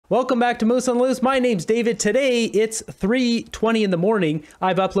Welcome back to Moose on the Loose. My name's David. Today, it's 3:20 in the morning.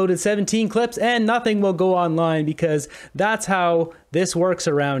 I've uploaded 17 clips and nothing will go online because that's how this works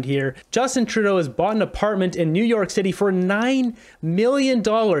around here. Justin Trudeau has bought an apartment in New York City for $9 million.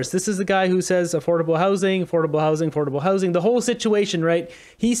 This is the guy who says affordable housing, affordable housing, affordable housing. The whole situation, right?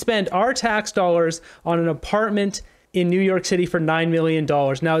 He spent our tax dollars on an apartment in New York City for $9 million.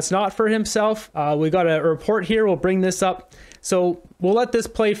 Now, it's not for himself. We got a report here. We'll bring this up. So we'll let this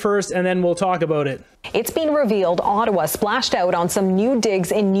play first and then we'll talk about it. It's been revealed Ottawa splashed out on some new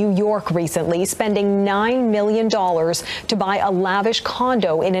digs in New York recently, spending $9 million to buy a lavish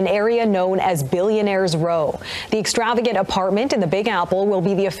condo in an area known as Billionaires Row. The extravagant apartment in the Big Apple will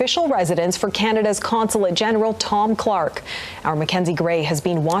be the official residence for Canada's Consulate General Tom Clark. Our Mackenzie Gray has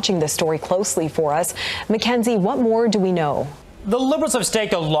been watching this story closely for us. Mackenzie, what more do we know? The Liberals have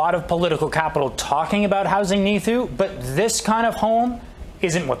staked a lot of political capital talking about housing, Neithu, but this kind of home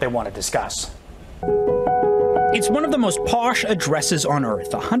isn't what they want to discuss. It's one of the most posh addresses on earth,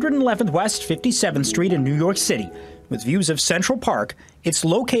 111th West 57th Street in New York City. With views of Central Park, it's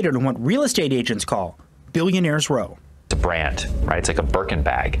located in what real estate agents call Billionaires Row. It's a brand, right? It's like a Birkin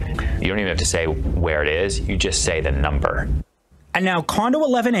bag. You don't even have to say where it is, you just say the number. And now Condo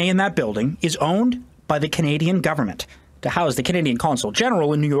 11A in that building is owned by the Canadian government to house the Canadian Consul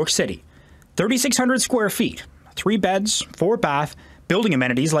General in New York City. 3,600 square feet, 3 beds, 4 bath, building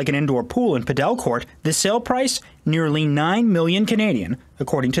amenities like an indoor pool and padel court. The sale price, nearly 9 million Canadian,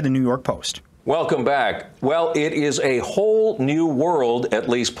 according to the New York Post. Welcome back. Well, it is a whole new world, at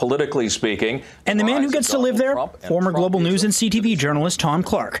least politically speaking. And the man who gets to live there, former Global News and CTV journalist Tom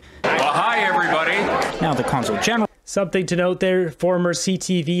Clark. Well, hi, everybody. Now the Consul General. Something to note there, former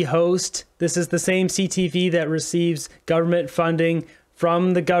CTV host. This is the same CTV that receives government funding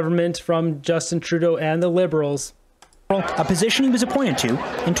from the government, from Justin Trudeau and the Liberals. A position he was appointed to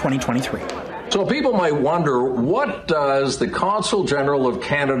in 2023. So people might wonder, what does the Consul General of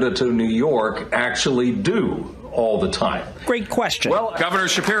Canada to New York actually do all the time? Great question. Well, Governor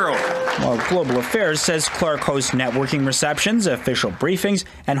Shapiro. Well, Global Affairs says Clark hosts networking receptions, official briefings,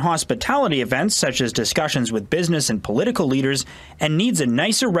 and hospitality events such as discussions with business and political leaders, and needs a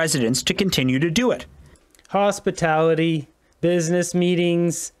nicer residence to continue to do it. Hospitality, business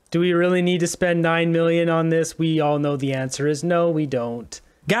meetings. Do we really need to spend $9 million on this? We all know the answer is no, we don't.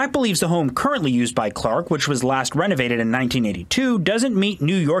 GAC believes the home currently used by Clark, which was last renovated in 1982, doesn't meet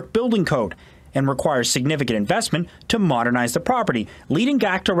New York building code and requires significant investment to modernize the property, leading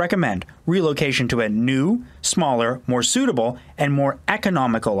GAC to recommend relocation to a new, smaller, more suitable, and more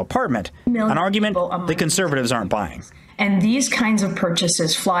economical apartment, an argument the Conservatives aren't buying. And these kinds of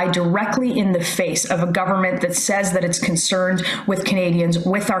purchases fly directly in the face of a government that says that it's concerned with Canadians,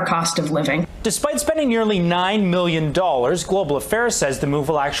 with our cost of living. Despite spending nearly $9 million, Global Affairs says the move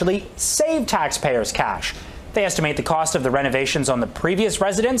will actually save taxpayers cash. They estimate the cost of the renovations on the previous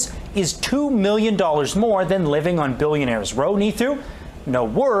residence is $2 million more than living on Billionaires Row, Neithu. No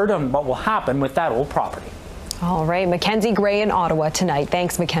word on what will happen with that old property. All right, Mackenzie Gray in Ottawa tonight.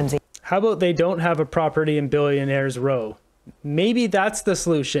 Thanks, Mackenzie. How about they don't have a property in Billionaires Row? Maybe that's the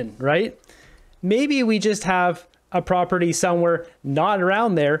solution, right? Maybe we just have a property somewhere not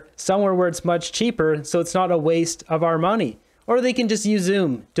around there, somewhere where it's much cheaper, so it's not a waste of our money. Or they can just use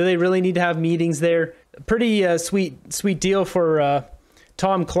Zoom. Do they really need to have meetings there? Pretty sweet deal for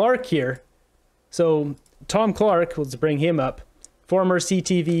Tom Clark here. So Tom Clark, let's bring him up, former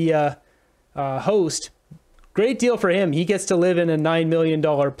CTV host. Great deal for him. He gets to live in a $9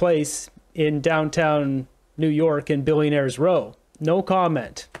 million place in downtown New York in Billionaires Row. No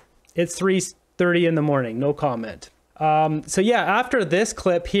comment. It's 3:30 in the morning. No comment. So yeah, after this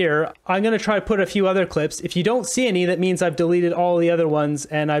clip here, I'm going to try to put a few other clips. If you don't see any, that means I've deleted all the other ones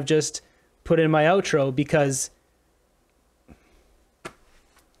and I've just put in my outro because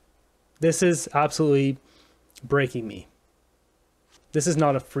this is absolutely breaking me. This is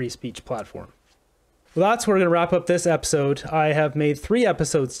not a free speech platform. Well, that's where we're going to wrap up this episode. I have made 3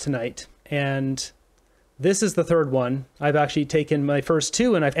 episodes tonight, and this is the 3rd one. I've actually taken my first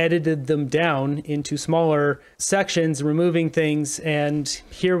 2 and I've edited them down into smaller sections, removing things, and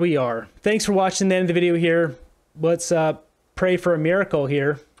here we are. Thanks for watching the end of the video here. Let's pray for a miracle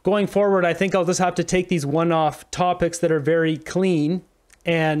here. Going forward, I think I'll just have to take these one-off topics that are very clean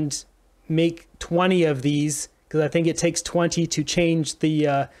and make 20 of these, because I think it takes 20 to change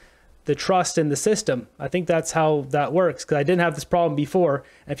the trust in the system. I think that's how that works, because I didn't have this problem before.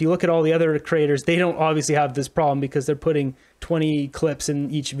 And if you look at all the other creators, they don't obviously have this problem because they're putting 20 clips in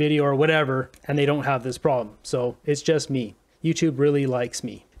each video or whatever, and they don't have this problem. So it's just me. YouTube really likes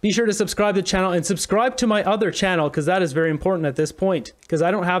me. Be sure to subscribe to the channel and subscribe to my other channel, because that is very important at this point, because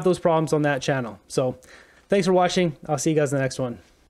I don't have those problems on that channel. So thanks for watching. I'll see you guys in the next one.